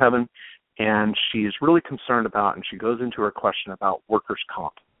place in heaven. And she's really concerned about, and she goes into her question about workers'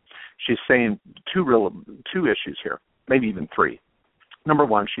 comp. She's saying two issues here, maybe even three. Number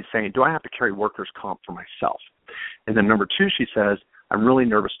one, she's saying, do I have to carry workers' comp for myself? And then number two, she says, I'm really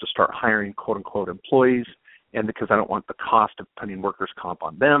nervous to start hiring quote-unquote employees, and because I don't want the cost of putting workers' comp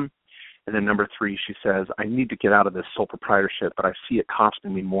on them. And then number three, she says, I need to get out of this sole proprietorship, but I see it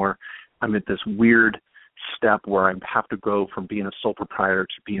costing me more. I'm at this weird step where I have to go from being a sole proprietor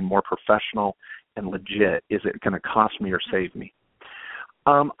to being more professional and legit. Is it going to cost me or save me?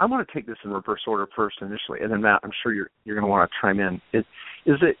 I want to take this in reverse order first initially, and then Matt, I'm sure you're going to want to chime in. Is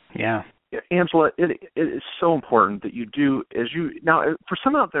it? Yeah. Angela, it is so important that you do, now for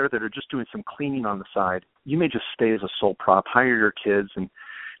some out there that are just doing some cleaning on the side, you may just stay as a sole prop, hire your kids and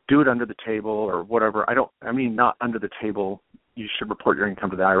do it under the table or whatever. Not under the table. You should report your income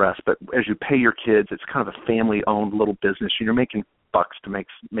to the IRS, but as you pay your kids, it's kind of a family-owned little business. You're making bucks to make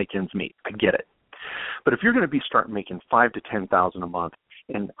ends meet. I get it. But if you're going to start making $5,000 to $10,000 a month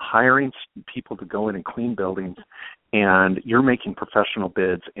and hiring people to go in and clean buildings, and you're making professional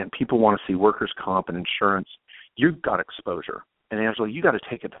bids, and people want to see workers' comp and insurance, you've got exposure. And Angela, you got to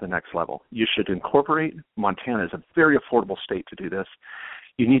take it to the next level. You should incorporate. Montana is a very affordable state to do this.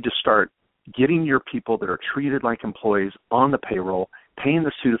 You need to start getting your people that are treated like employees on the payroll, paying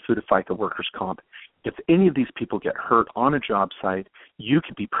the SUTA FICA workers' comp. If any of these people get hurt on a job site, you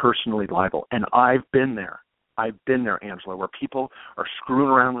could be personally liable. And I've been there. Angela, where people are screwing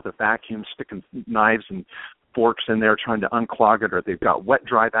around with a vacuum, sticking knives and forks in there trying to unclog it, or they've got wet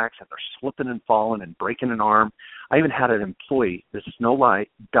dry backs and they're slipping and falling and breaking an arm. I even had an employee, this is no lie,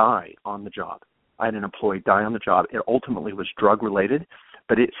 die on the job. I had an employee die on the job. It ultimately was drug-related,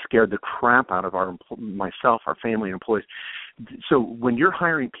 but it scared the crap out of myself, our family, and employees. So when you're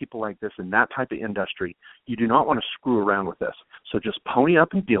hiring people like this in that type of industry, you do not want to screw around with this. So just pony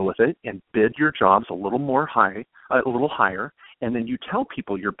up and deal with it and bid your jobs a little higher, and then you tell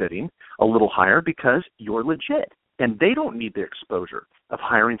people you're bidding a little higher because you're legit. And they don't need the exposure of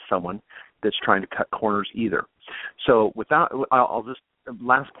hiring someone that's trying to cut corners either. So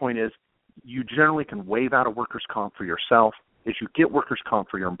last point is, you generally can waive out a workers' comp for yourself. As you get workers' comp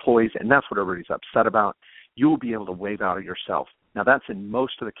for your employees, and that's what everybody's upset about, you will be able to waive out of yourself. Now, that's in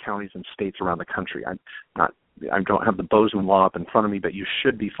most of the counties and states around the country. I don't have the Bozeman law up in front of me, but you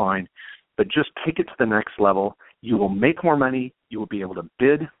should be fine. But just take it to the next level. You will make more money. You will be able to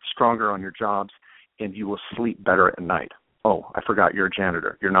bid stronger on your jobs, and you will sleep better at night. Oh, I forgot you're a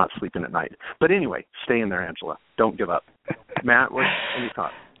janitor. You're not sleeping at night. But anyway, stay in there, Angela. Don't give up. Matt, any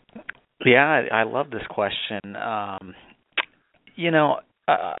thoughts? Yeah, I love this question. I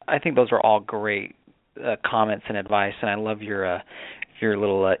think those are all great comments and advice, and I love your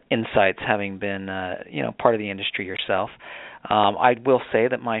little insights, having been part of the industry yourself. I will say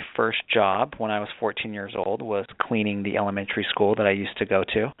that my first job when I was 14 years old was cleaning the elementary school that I used to go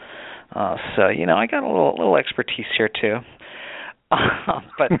to. So I got a little expertise here too.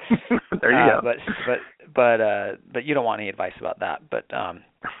 But there you go. But you don't want any advice about that. But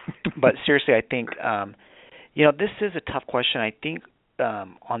seriously, I think this is a tough question. I think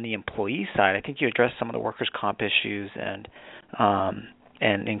on the employee side, I think you addressed some of the workers' comp issues and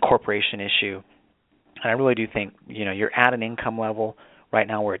incorporation issue. And I really do think you're at an income level right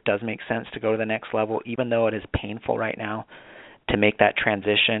now where it does make sense to go to the next level, even though it is painful right now to make that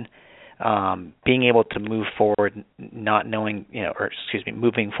transition. Being able to move forward,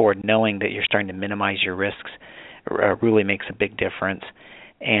 moving forward knowing that you're starting to minimize your risks really makes a big difference.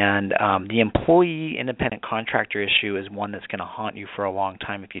 And the employee independent contractor issue is one that's going to haunt you for a long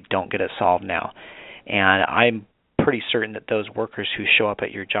time if you don't get it solved now. And I'm pretty certain that those workers who show up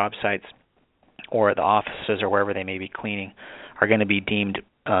at your job sites or at the offices or wherever they may be cleaning are going to be deemed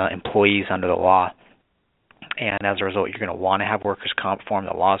employees under the law. And as a result, you're going to want to have workers' comp form.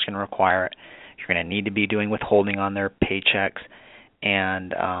 The law is going to require it. You're going to need to be doing withholding on their paychecks,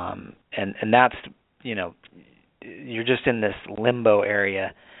 and that's, you're just in this limbo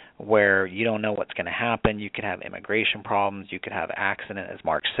area where you don't know what's going to happen. You could have immigration problems. You could have accident, as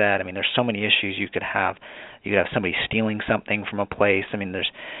Mark said. I mean, there's so many issues you could have. You could have somebody stealing something from a place. I mean,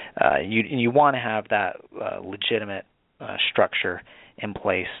 there's you want to have that legitimate structure in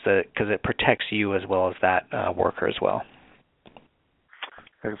place because it protects you as well as that worker as well.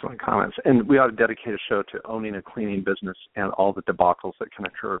 Excellent comments. And we ought to dedicate a show to owning a cleaning business and all the debacles that can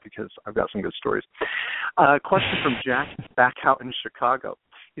occur, because I've got some good stories. Question from Jack back out in Chicago.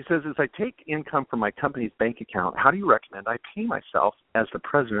 He says, as I take income from my company's bank account, how do you recommend I pay myself as the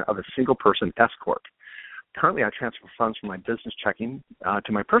president of a single-person S Corp? Currently, I transfer funds from my business checking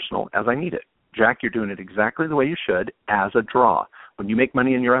to my personal as I need it. Jack, you're doing it exactly the way you should, as a draw. When you make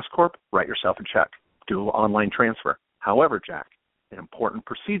money in your S Corp, write yourself a check. Do an online transfer. However, Jack, an important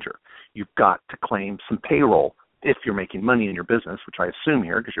procedure. You've got to claim some payroll if you're making money in your business, which I assume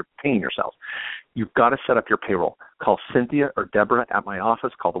here because you're paying yourself. You've got to set up your payroll. Call Cynthia or Deborah at my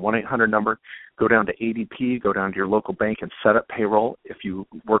office. Call the 1-800 number. Go down to ADP. Go down to your local bank and set up payroll. If you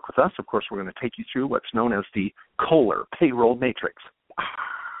work with us, of course, we're going to take you through what's known as the Kohler Payroll Matrix,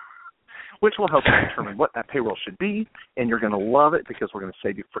 which will help you determine what that payroll should be, and you're going to love it because we're going to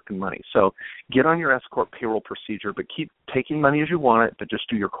save you freaking money. So get on your S Corp payroll procedure, but keep taking money as you want it, but just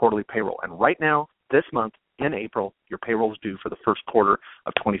do your quarterly payroll. And right now, this month, in April, your payroll is due for the first quarter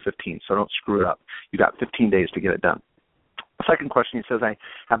of 2015, so don't screw it up. You got 15 days to get it done. Second question, he says, I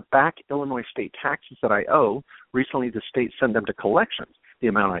have back Illinois state taxes that I owe. Recently, the state sent them to collections. The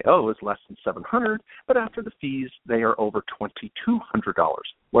amount I owe is less than $700, but after the fees, they are over $2,200.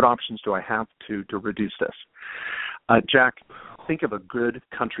 What options do I have to reduce this? Jack, think of a good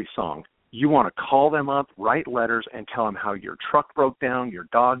country song. You want to call them up, write letters, and tell them how your truck broke down, your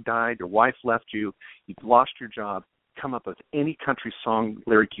dog died, your wife left you, you've lost your job. Come up with any country song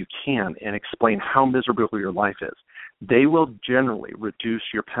lyric you can and explain how miserable your life is. They will generally reduce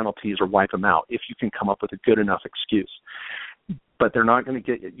your penalties or wipe them out if you can come up with a good enough excuse. But they're not going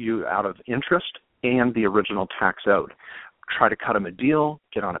to get you out of interest and the original tax owed. Try to cut them a deal,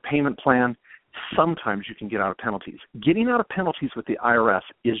 get on a payment plan. Sometimes you can get out of penalties. Getting out of penalties with the IRS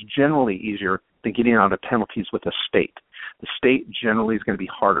is generally easier than getting out of penalties with the state. The state generally is going to be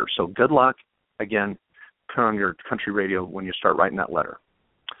harder. So good luck. Again, turn on your country radio when you start writing that letter.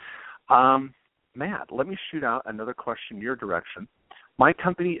 Matt, let me shoot out another question in your direction. My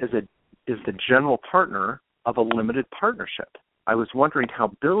company is the general partner of a limited partnership. I was wondering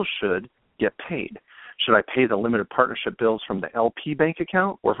how bills should get paid. Should I pay the limited partnership bills from the LP bank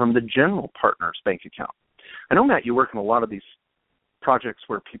account or from the general partner's bank account? I know, Matt, you work in a lot of these projects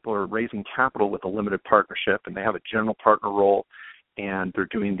where people are raising capital with a limited partnership and they have a general partner role and they're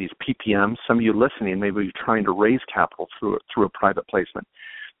doing these PPMs. Some of you listening may be trying to raise capital through a private placement.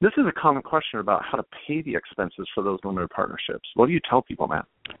 This is a common question about how to pay the expenses for those limited partnerships. What do you tell people, Matt?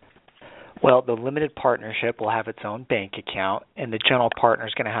 Well, the limited partnership will have its own bank account, and the general partner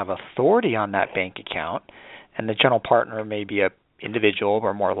is going to have authority on that bank account, and the general partner may be an individual,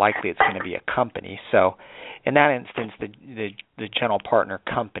 or more likely it's going to be a company. So in that instance, the general partner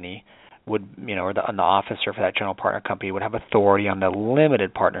company would, or the officer for that general partner company would have authority on the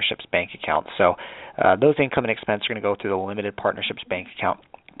limited partnership's bank account. So those income and expense are going to go through the limited partnership's bank account.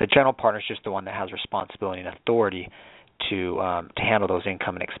 The general partner is just the one that has responsibility and authority to handle those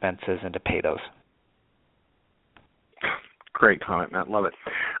income and expenses and to pay those. Great comment, Matt. Love it.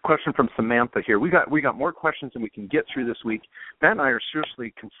 Question from Samantha here. We got more questions than we can get through this week. Matt and I are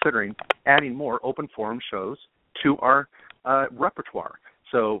seriously considering adding more open forum shows to our repertoire.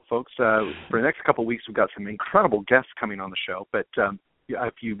 So, folks, for the next couple of weeks, we've got some incredible guests coming on the show. But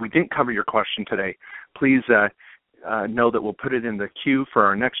if we didn't cover your question today, please know that we'll put it in the queue for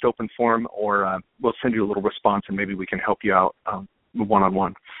our next open forum, or we'll send you a little response and maybe we can help you out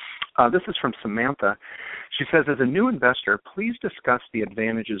one-on-one. This is from Samantha. She says, as a new investor, please discuss the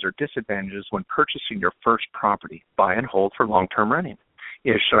advantages or disadvantages when purchasing your first property, buy and hold for long-term renting.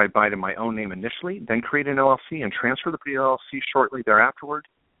 Should I buy it in my own name initially, then create an LLC and transfer the LLC shortly thereafterward,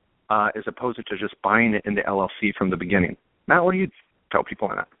 as opposed to just buying it in the LLC from the beginning? Matt, what do you tell people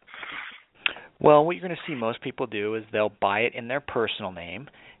on that? Well, what you're going to see most people do is they'll buy it in their personal name,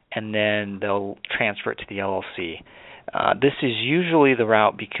 and then they'll transfer it to the LLC. This is usually the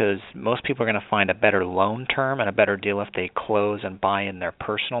route because most people are going to find a better loan term and a better deal if they close and buy in their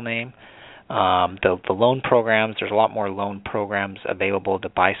personal name. The loan programs, there's a lot more loan programs available to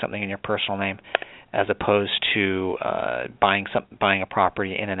buy something in your personal name. as opposed to buying a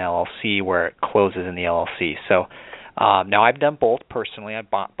property in an LLC where it closes in the LLC. So now I've done both personally. I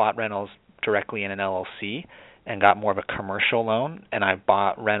bought rentals directly in an LLC and got more of a commercial loan, and I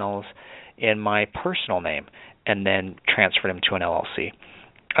bought rentals in my personal name and then transferred them to an LLC.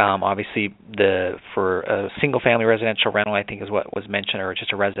 Obviously, for a single-family residential rental, I think is what was mentioned, or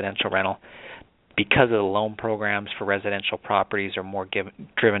just a residential rental, because of the loan programs for residential properties are more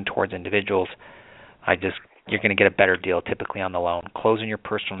driven towards individuals, you're going to get a better deal typically on the loan. Close in your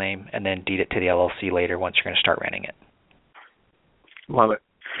personal name and then deed it to the LLC later once you're going to start renting it. Love it.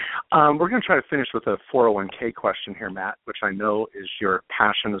 We're going to try to finish with a 401k question here, Matt, which I know is your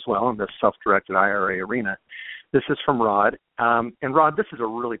passion as well in the self-directed IRA arena. This is from Rod. And Rod, this is a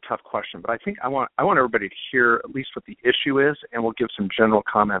really tough question, but I think I want everybody to hear at least what the issue is, and we'll give some general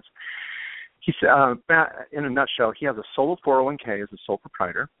comments. He said, in a nutshell, he has a solo 401k as a sole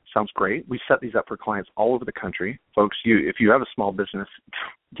proprietor. Sounds great. We set these up for clients all over the country. Folks, if you have a small business,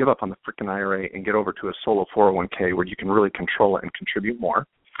 give up on the freaking IRA and get over to a solo 401k where you can really control it and contribute more.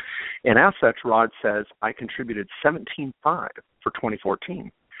 And as such, Rod says, I contributed $17,500 for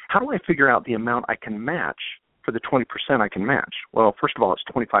 2014. How do I figure out the amount I can match for the 20% I can match? Well, first of all, it's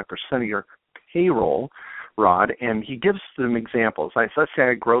 25% of your payroll, Rod, and he gives them examples. Let's say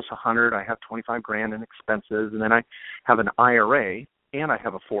I gross $100, I have $25,000 in expenses, and then I have an IRA and I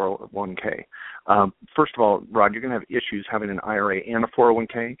have a 401k. First of all, Rod, you're going to have issues having an IRA and a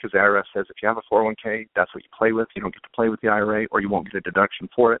 401k because the IRS says if you have a 401k, that's what you play with. You don't get to play with the IRA, or you won't get a deduction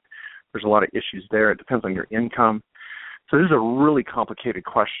for it. There's a lot of issues there. It depends on your income. So this is a really complicated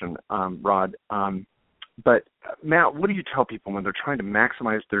question, Rod. But, Matt, what do you tell people when they're trying to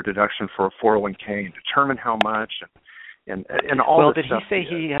maximize their deduction for a 401k and determine how much and all well, this stuff? Well, did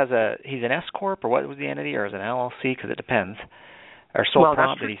he say he's an S Corp, or what was the entity, or is it an LLC? Because it depends. Or sole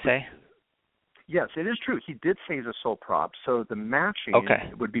prop, did he say? Yes, it is true. He did say he's a sole prop. So the matching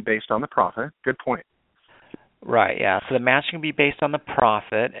would be based on the profit. Good point. Right, yeah. So the matching would be based on the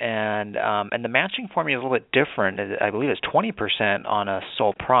profit, and the matching formula is a little bit different. I believe it's 20% on a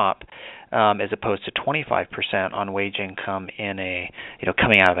sole prop, as opposed to 25% on wage income in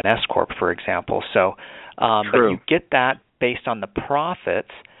coming out of an S corp, for example. So, but you get that based on the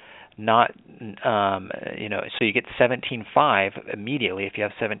profits, not so you get 17.5 immediately if you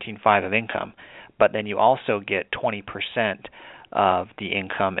have 17.5 of income, but then you also get 20% of the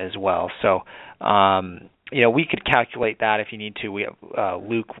income as well. So. We could calculate that if you need to. We have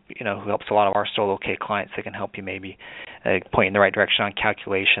Luke, who helps a lot of our solo K clients that can help you maybe point in the right direction on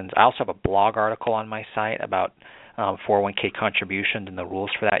calculations. I also have a blog article on my site about 401k contributions and the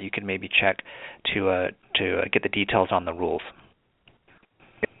rules for that. You can maybe check to get the details on the rules.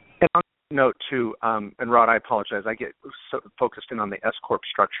 And on that note too, and Rod, I apologize. I get so focused in on the S corp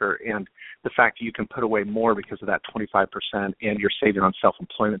structure and the fact that you can put away more because of that 25%, and you're saving on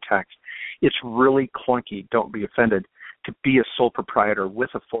self-employment tax. It's really clunky, don't be offended, to be a sole proprietor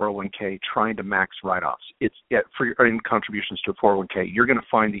with a 401k trying to max write-offs. For your contributions to a 401k, you're going to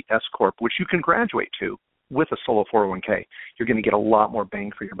find the S Corp, which you can graduate to with a solo 401k. You're going to get a lot more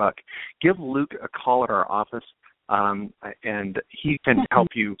bang for your buck. Give Luke a call at our office, and he can help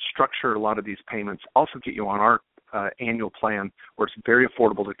you structure a lot of these payments, also get you on our annual plan where it's very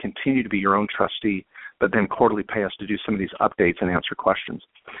affordable to continue to be your own trustee, but then quarterly pay us to do some of these updates and answer questions.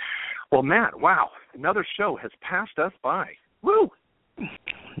 Well, Matt, wow, another show has passed us by. Woo!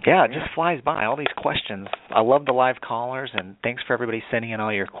 Yeah, it just flies by, all these questions. I love the live callers, and thanks for everybody sending in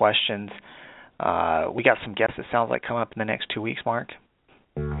all your questions. We got some guests, it sounds like, coming up in the next 2 weeks, Mark.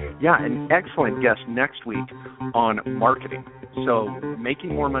 Yeah, an excellent guest next week on marketing. So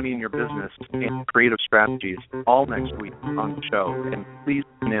making more money in your business and creative strategies all next week on the show. And please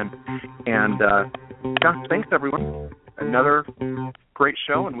tune in. And, thanks, everyone. Another great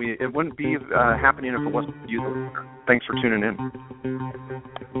show, and it wouldn't be happening if it wasn't for you. Thanks for tuning in.